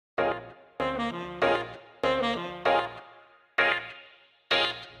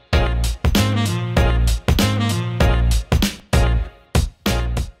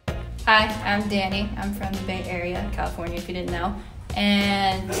Hi, I'm Dani. I'm from the Bay Area, California, if you didn't know.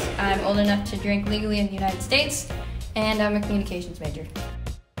 And I'm old enough to drink legally in the United States, and I'm a communications major.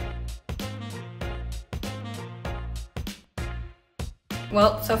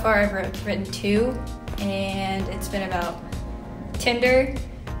 Well, so far I've written 2, and it's been about Tinder,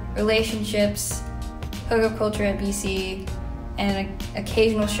 relationships, hookup culture at BC, and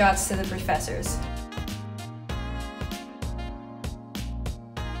occasional shots to the professors.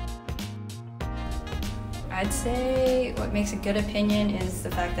 I'd say what makes a good opinion is the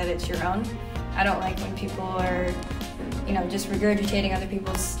fact that it's your own. I don't like when people are, just regurgitating other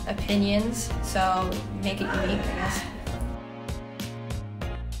people's opinions, so make it unique, I guess.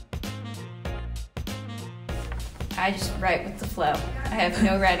 I just write with the flow. I have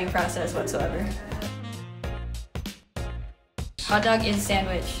no writing process whatsoever. Hot dog is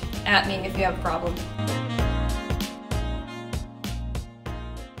sandwich. At me if you have a problem.